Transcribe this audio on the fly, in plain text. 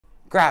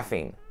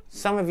Graphene.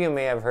 Some of you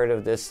may have heard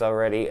of this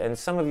already, and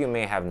some of you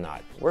may have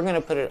not. We're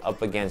gonna put it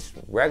up against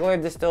regular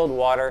distilled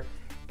water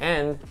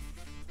and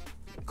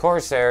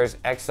Corsair's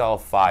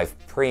XL5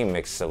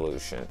 premix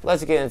solution.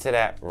 Let's get into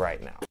that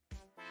right now.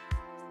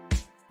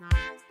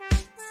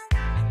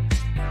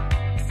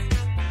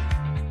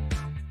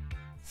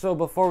 So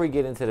before we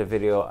get into the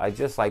video, I'd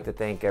just like to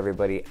thank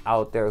everybody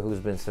out there who's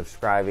been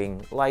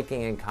subscribing,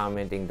 liking, and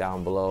commenting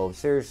down below.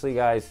 Seriously,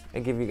 guys, I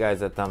give you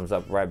guys a thumbs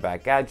up right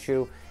back at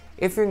you.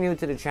 If you're new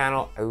to the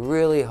channel, I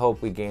really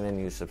hope we gain a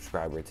new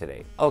subscriber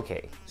today.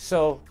 Okay,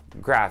 so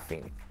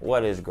graphene.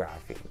 What is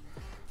graphene?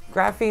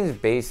 Graphene is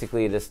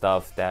basically the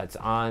stuff that's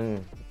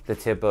on the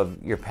tip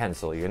of your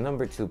pencil, your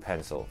number 2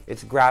 pencil.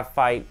 It's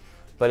graphite,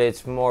 but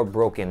it's more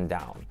broken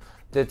down.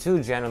 The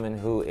two gentlemen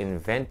who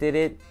invented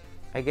it,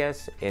 I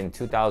guess, in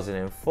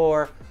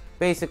 2004,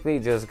 basically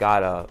just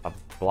got a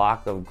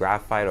block of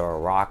graphite or a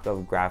rock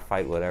of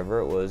graphite, whatever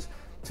it was,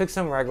 took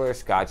some regular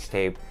Scotch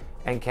tape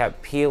and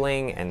kept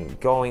peeling and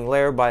going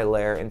layer by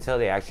layer until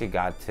they actually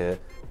got to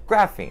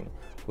graphene,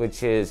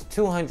 which is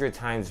 200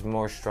 times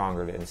more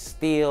stronger than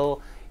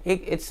steel.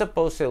 It's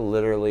supposed to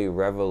literally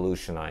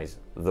revolutionize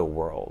the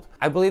world.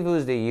 I believe it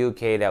was the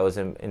UK that was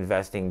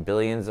investing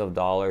billions of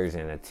dollars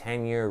in a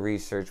 10-year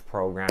research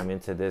program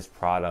into this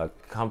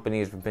product.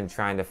 Companies have been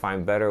trying to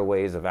find better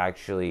ways of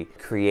actually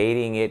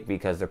creating it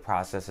because the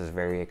process is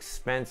very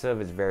expensive,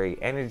 it's very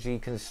energy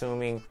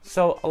consuming.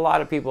 So a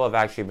lot of people have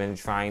actually been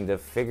trying to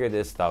figure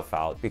this stuff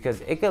out because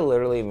it could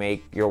literally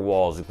make your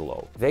walls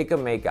glow. They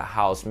could make a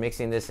house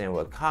mixing this in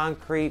with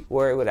concrete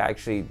where it would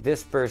actually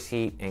disperse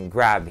heat and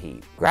grab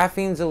heat.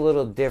 Graphene's a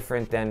little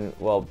different than,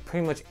 well,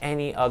 pretty much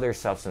any other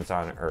substance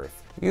on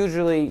Earth.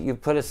 Usually you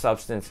put a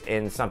substance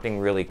in something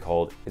really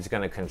cold, it's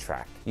going to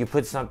contract. You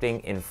put something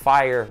in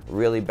fire,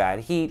 really bad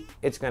heat,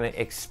 it's going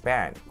to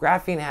expand.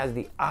 Graphene has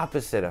the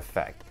opposite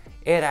effect.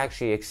 It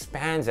actually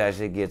expands as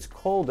it gets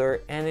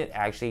colder and it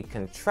actually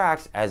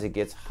contracts as it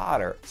gets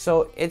hotter.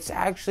 So it's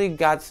actually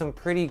got some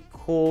pretty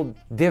cool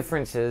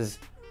differences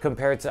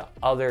compared to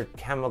other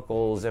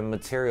chemicals and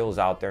materials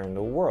out there in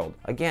the world.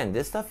 Again,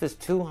 this stuff is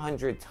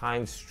 200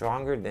 times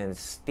stronger than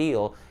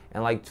steel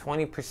and like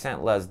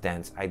 20% less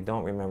dense. I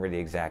don't remember the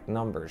exact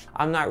numbers.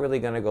 I'm not really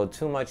gonna go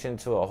too much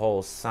into a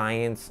whole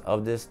science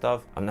of this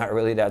stuff. I'm not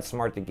really that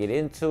smart to get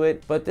into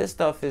it, but this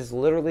stuff is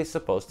literally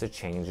supposed to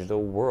change the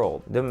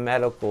world. The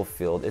medical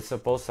field, it's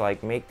supposed to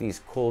like make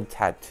these cool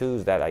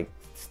tattoos that like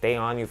stay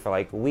on you for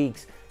like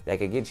weeks, that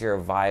could get your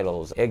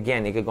vitals.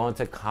 Again, it could go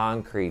into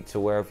concrete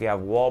to where if you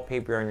have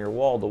wallpaper on your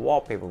wall, the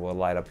wallpaper will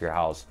light up your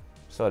house.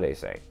 So they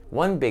say.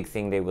 One big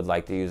thing they would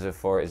like to use it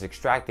for is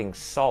extracting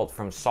salt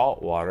from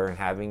salt water and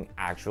having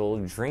actual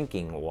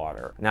drinking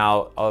water.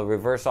 Now,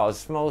 reverse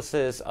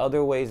osmosis,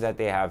 other ways that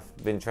they have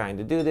been trying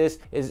to do this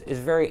is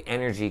very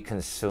energy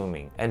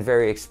consuming and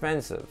very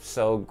expensive.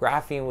 So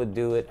graphene would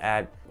do it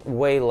at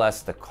way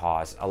less the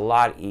cost, a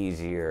lot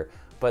easier.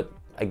 But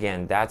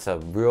again, that's a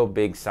real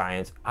big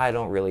science I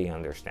don't really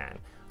understand.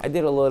 I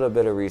did a little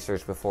bit of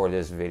research before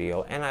this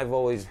video and I've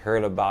always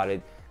heard about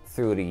it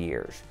through the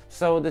years.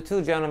 So the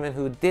two gentlemen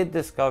who did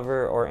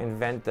discover or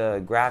invent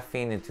the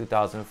graphene in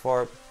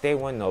 2004, they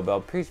won Nobel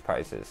Peace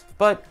Prizes.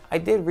 But I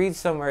did read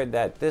somewhere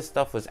that this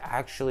stuff was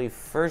actually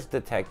first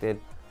detected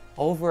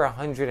over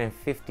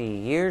 150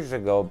 years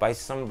ago by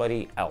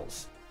somebody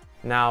else.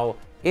 Now,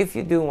 if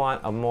you do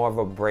want a more of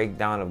a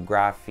breakdown of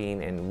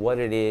graphene and what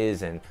it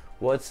is and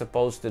what it's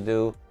supposed to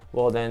do,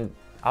 well then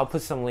I'll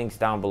put some links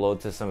down below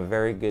to some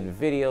very good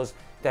videos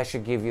that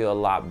should give you a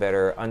lot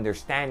better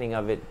understanding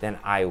of it than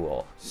I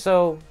will.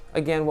 So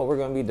again, what we're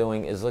going to be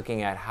doing is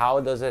looking at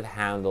how does it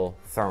handle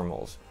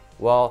thermals.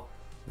 Well,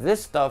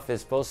 this stuff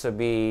is supposed to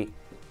be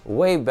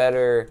way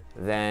better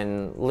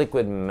than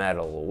liquid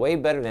metal, way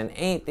better than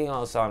anything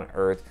else on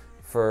Earth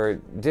for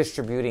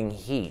distributing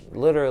heat.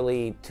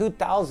 Literally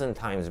 2,000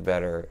 times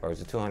better, or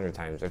is it 200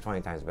 times or 20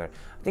 times better?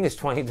 I think it's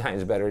 20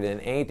 times better than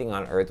anything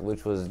on Earth,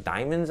 which was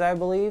diamonds, I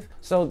believe.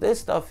 So this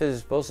stuff is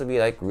supposed to be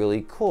like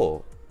really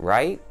cool,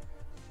 right?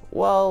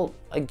 Well,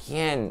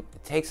 again,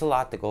 it takes a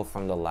lot to go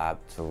from the lab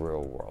to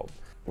real world.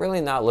 Really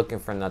not looking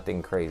for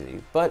nothing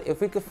crazy, but if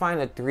we could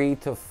find a 3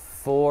 to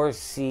 4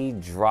 C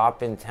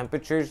drop in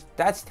temperatures,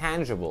 that's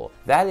tangible.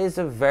 That is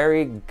a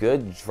very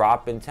good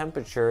drop in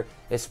temperature,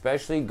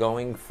 especially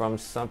going from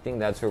something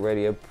that's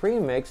already a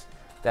premix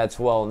that's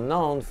well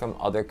known from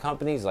other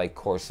companies like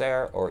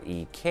Corsair or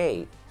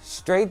EK.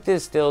 Straight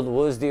distilled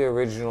was the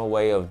original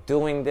way of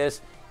doing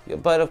this,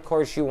 but of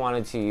course you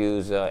wanted to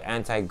use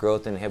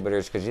anti-growth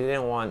inhibitors because you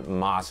didn't want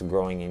moss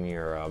growing in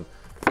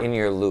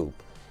your loop.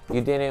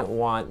 You didn't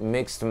want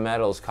mixed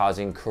metals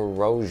causing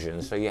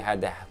corrosion, so you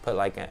had to put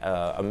like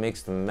a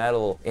mixed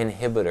metal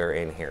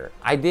inhibitor in here.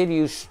 I did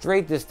use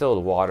straight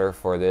distilled water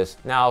for this.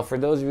 Now, for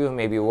those of you who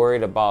may be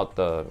worried about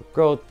the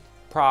growth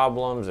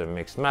problems and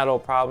mixed metal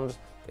problems,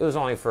 it was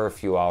only for a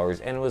few hours,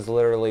 and it was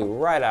literally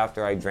right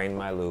after I drained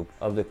my loop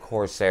of the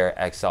Corsair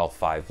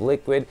XL5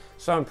 liquid,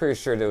 so I'm pretty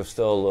sure there was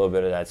still a little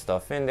bit of that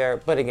stuff in there,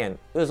 but again,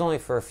 it was only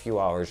for a few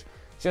hours,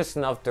 just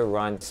enough to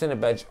run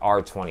Cinebench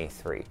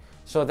R23.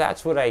 So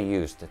that's what I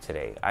used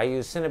today. I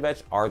used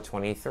Cinebench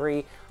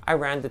R23. I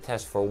ran the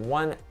test for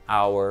 1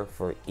 hour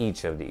for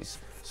each of these.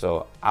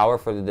 So hour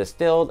for the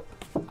Distilled,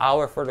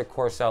 hour for the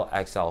Corsair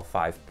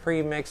XL5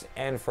 Premix,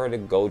 and for the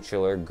Go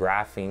Chiller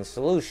Graphene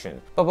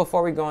solution. But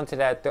before we go into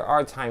that, there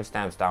are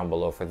timestamps down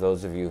below for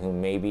those of you who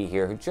may be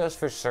here just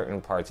for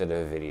certain parts of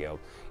the video.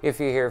 If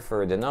you're here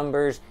for the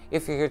numbers,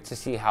 if you're here to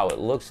see how it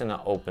looks in an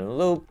open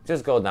loop,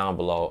 just go down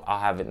below. I'll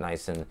have it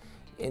nice and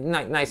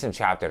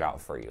chaptered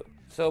out for you.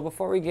 So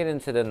before we get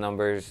into the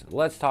numbers,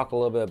 let's talk a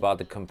little bit about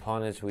the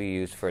components we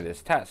used for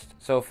this test.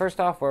 So first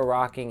off, we're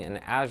rocking an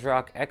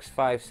ASRock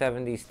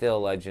X570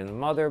 Steel Legend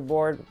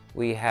motherboard.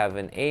 We have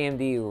an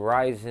AMD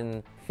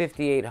Ryzen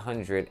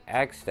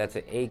 5800X, that's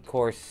an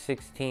 8-core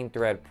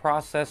 16-thread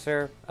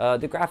processor.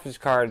 The graphics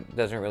card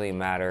doesn't really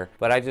matter,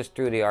 but I just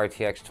threw the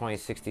RTX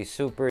 2060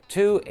 Super,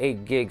 2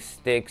 8GB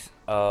sticks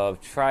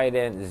of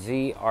Trident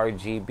Z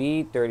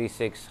RGB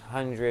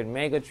 3600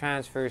 Mega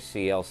Transfer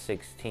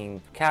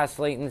CL16 cast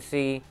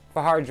latency.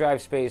 For hard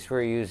drive space,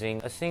 we're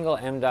using a single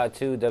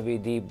M.2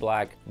 WD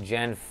Black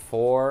Gen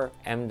 4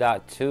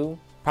 M.2.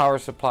 Power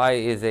supply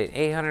is a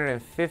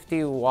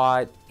 850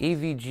 watt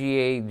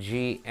EVGA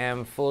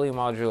GM fully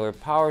modular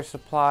power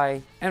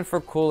supply. And for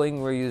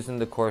cooling, we're using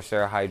the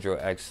Corsair Hydro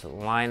X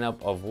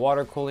lineup of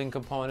water cooling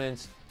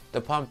components.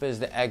 The pump is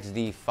the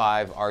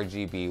XD5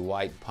 RGB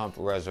white pump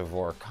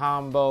reservoir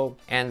combo,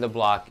 and the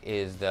block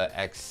is the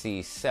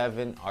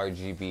XC7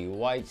 RGB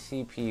white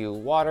CPU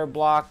water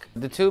block.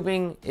 The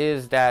tubing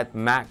is that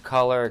matte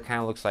color, it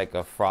kind of looks like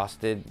a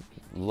frosted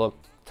look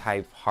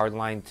type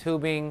hardline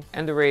tubing,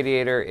 and the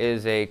radiator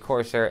is a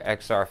Corsair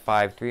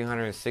XR5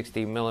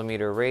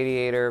 360mm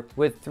radiator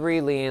with 3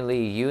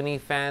 Lee uni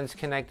fans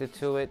connected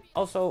to it.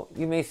 Also,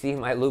 you may see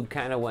my loop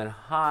kind of went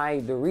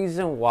high. The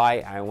reason why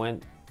I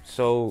went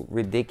so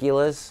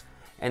ridiculous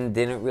and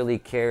didn't really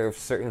care if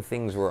certain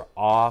things were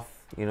off,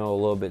 you know, a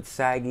little bit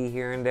saggy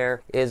here and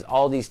there, is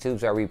all these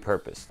tubes are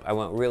repurposed. I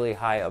went really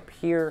high up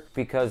here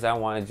because I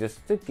wanted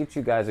just to get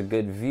you guys a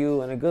good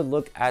view and a good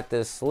look at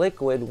this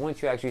liquid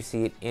once you actually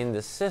see it in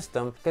the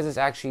system, because it's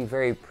actually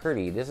very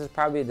pretty. This is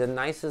probably the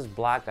nicest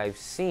black I've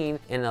seen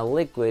in a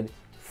liquid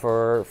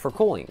for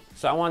cooling.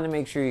 So I wanted to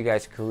make sure you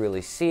guys could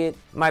really see it.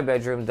 My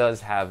bedroom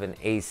does have an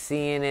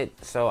AC in it,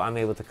 so I'm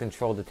able to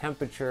control the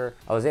temperature.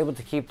 I was able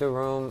to keep the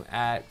room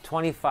at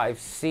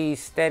 25°C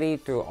steady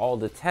through all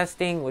the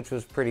testing, which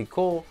was pretty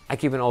cool. I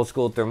keep an old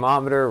school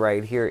thermometer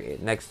right here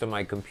next to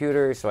my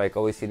computer so I can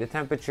always see the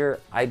temperature.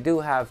 I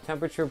do have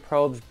temperature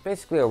probes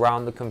basically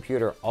around the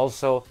computer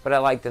also, but I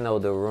like to know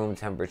the room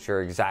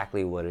temperature,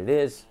 exactly what it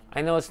is.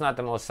 I know it's not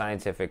the most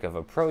scientific of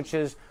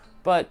approaches,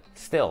 but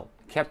still,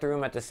 kept the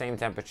room at the same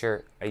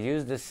temperature. I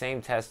used the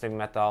same testing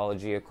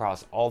methodology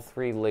across all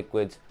 3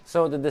 liquids.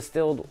 So the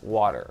distilled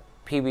water,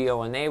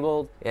 PBO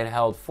enabled, it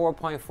held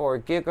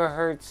 4.4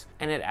 gigahertz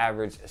and it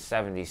averaged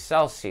 70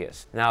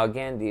 Celsius. Now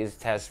again, these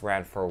tests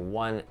ran for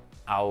 1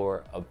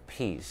 hour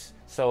apiece.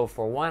 So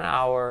for 1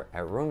 hour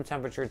at room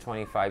temperature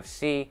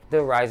 25°C, the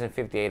Ryzen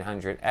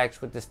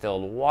 5800X with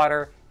distilled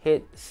water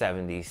hit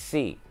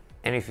 70°C.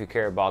 And if you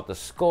care about the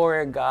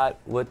score it got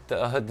with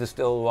the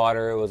distilled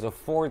water, it was a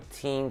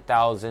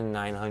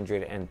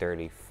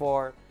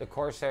 14,934. The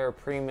Corsair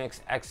Premix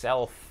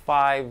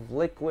XL5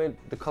 liquid,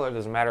 the color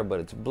doesn't matter,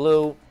 but it's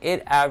blue.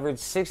 It averaged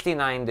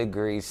 69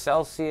 degrees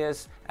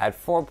Celsius at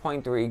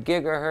 4.3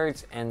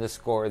 gigahertz, and the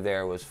score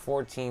there was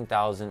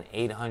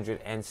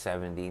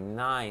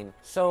 14,879.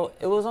 So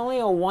it was only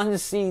a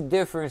 1C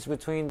difference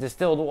between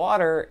distilled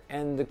water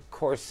and the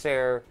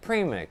Corsair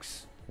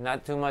Premix.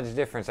 Not too much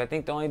difference. I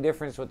think the only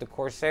difference with the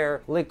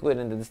Corsair liquid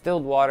and the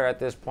distilled water at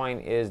this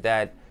point is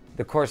that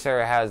the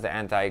Corsair has the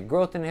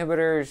anti-growth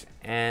inhibitors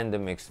and the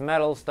mixed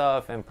metal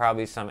stuff and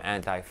probably some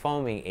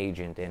anti-foaming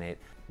agent in it.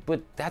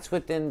 But that's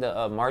within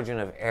the margin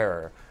of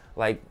error.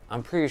 Like,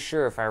 I'm pretty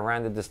sure if I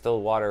ran the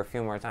distilled water a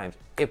few more times,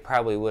 it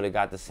probably would have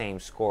got the same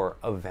score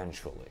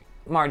eventually.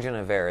 Margin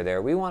of error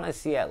there. We want to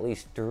see at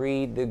least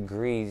 3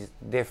 degrees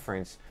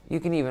difference. You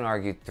can even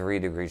argue 3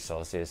 degrees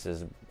Celsius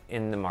is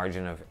in the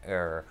margin of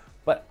error.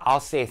 But I'll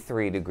say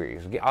 3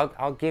 degrees.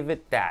 I'll give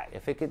it that.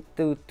 If it could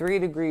do 3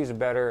 degrees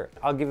better,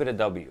 I'll give it a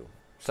W.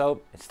 So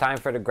it's time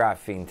for the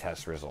graphene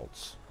test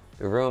results.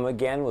 The room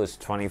again was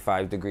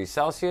 25 degrees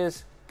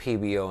Celsius,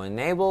 PBO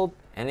enabled,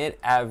 and it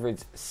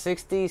averaged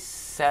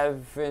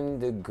 67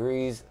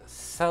 degrees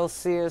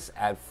Celsius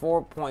at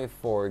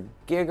 4.4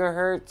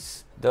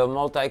 gigahertz. The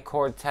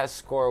multi-core test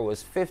score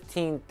was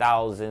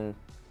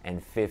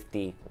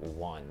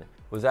 15,051.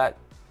 Was that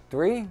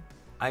 3?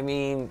 I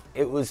mean,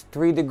 it was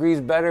 3 degrees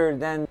better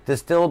than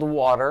distilled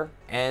water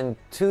and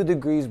 2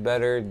 degrees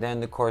better than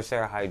the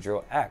Corsair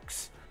Hydro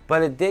X.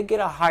 But it did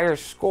get a higher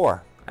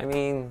score. I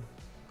mean,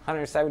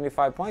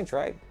 175 points,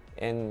 right?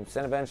 In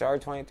Cinebench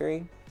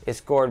R23. It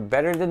scored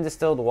better than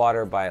distilled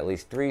water by at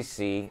least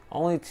 3C,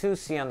 only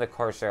 2C on the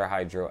Corsair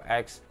Hydro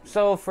X.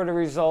 So for the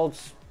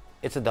results,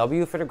 it's a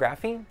W for the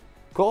graphene.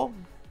 Cool.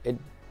 It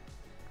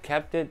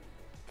kept it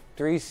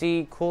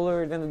 3C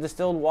cooler than the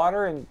distilled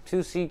water and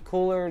 2C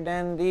cooler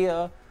than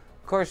the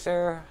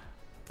Corsair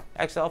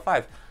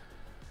XL5.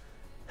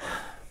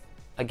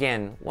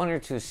 again, 1 or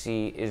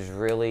 2C is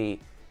really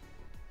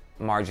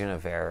margin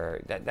of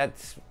error.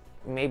 That's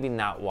maybe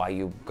not why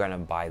you're gonna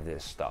buy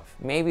this stuff.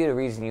 Maybe the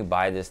reason you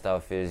buy this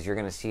stuff is you're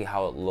gonna see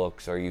how it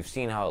looks, or you've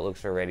seen how it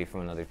looks already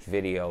from another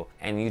video,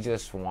 and you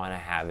just wanna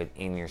have it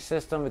in your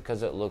system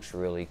because it looks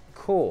really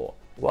cool.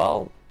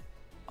 Well,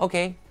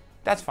 okay,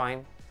 that's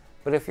fine.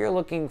 But if you're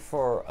looking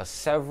for a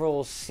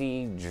several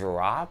C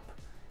drop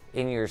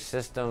in your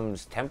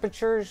system's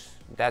temperatures,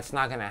 that's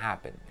not gonna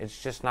happen.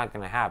 It's just not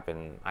gonna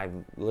happen. I've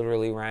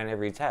literally ran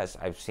every test.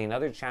 I've seen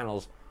other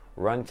channels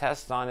run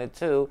tests on it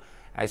too.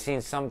 I've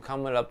seen some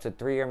coming up to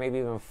 3 or maybe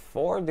even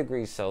 4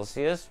 degrees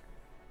Celsius.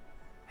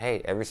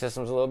 Hey, every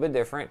system's a little bit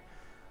different.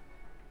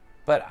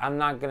 But I'm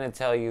not gonna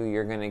tell you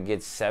you're gonna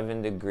get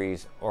 7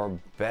 degrees or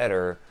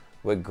better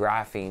with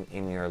graphene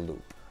in your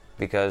loop,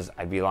 because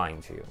I'd be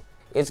lying to you.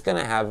 It's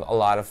gonna have a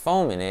lot of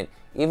foam in it,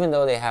 even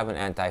though they have an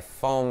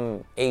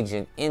anti-foam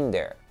agent in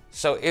there.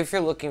 So if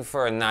you're looking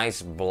for a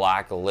nice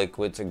black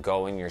liquid to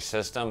go in your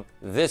system,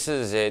 this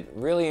is it.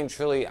 Really and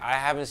truly, I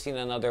haven't seen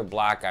another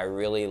black I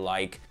really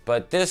like,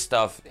 but this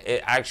stuff,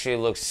 it actually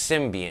looks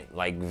symbiont,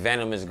 like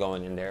venom is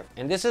going in there.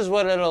 And this is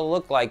what it'll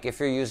look like if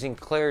you're using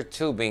clear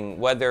tubing,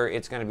 whether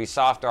it's gonna be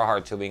soft or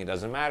hard tubing, it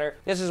doesn't matter.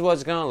 This is what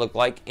it's gonna look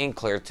like in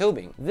clear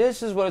tubing.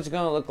 This is what it's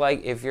gonna look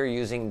like if you're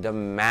using the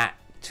matte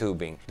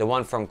tubing, the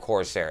one from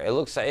Corsair.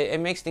 It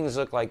makes things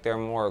look like they're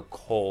more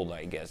cold,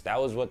 I guess.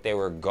 That was what they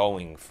were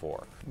going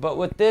for. But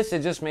with this,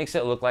 it just makes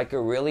it look like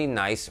a really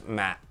nice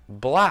matte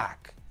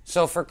black.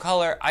 So for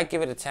color, I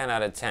give it a 10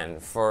 out of 10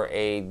 for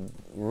a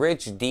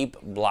rich, deep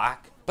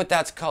black. But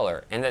that's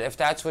color, and if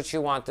that's what you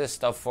want this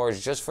stuff for,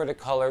 is just for the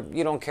color,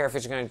 you don't care if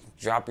it's going to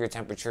drop your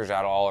temperatures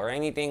at all or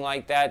anything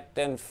like that,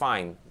 then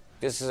fine.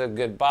 This is a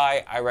good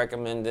buy. I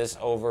recommend this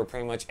over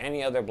pretty much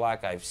any other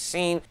black I've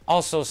seen.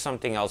 Also,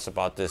 something else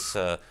about this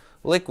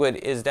liquid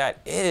is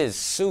that it is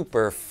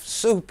super,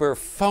 super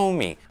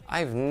foamy.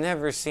 I've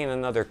never seen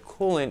another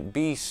coolant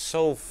be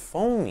so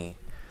foamy.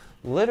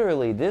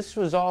 Literally, this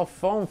was all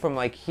foam from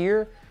like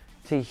here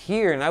to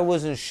here, and I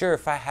wasn't sure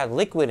if I had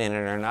liquid in it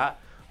or not.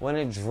 When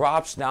it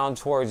drops down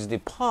towards the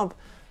pump,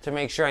 to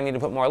make sure I need to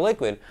put more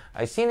liquid,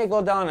 I seen it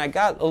go down and I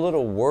got a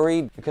little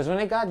worried, because when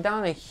it got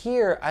down to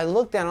here, I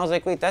looked down and I was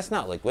like, wait, that's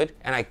not liquid.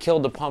 And I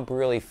killed the pump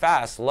really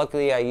fast.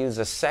 Luckily, I used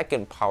a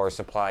second power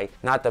supply,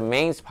 not the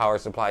mains power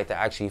supply, to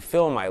actually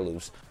fill my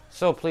loops.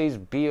 So please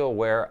be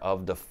aware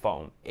of the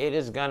foam. It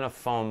is gonna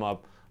foam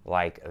up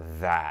like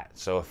that.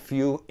 So a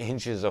few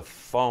inches of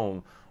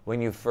foam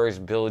when you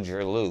first build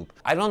your loop.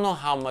 I don't know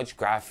how much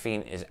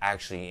graphene is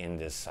actually in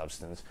this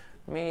substance.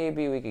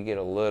 Maybe we could get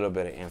a little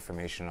bit of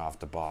information off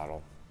the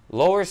bottle.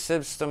 Lower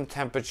system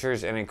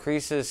temperatures and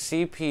increases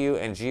CPU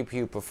and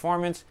GPU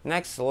performance.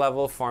 Next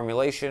level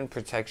formulation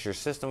protects your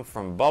system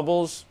from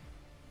bubbles.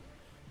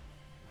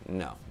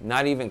 No,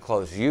 not even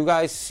close. You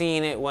guys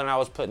seen it when I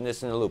was putting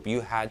this in the loop.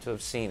 You had to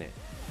have seen it.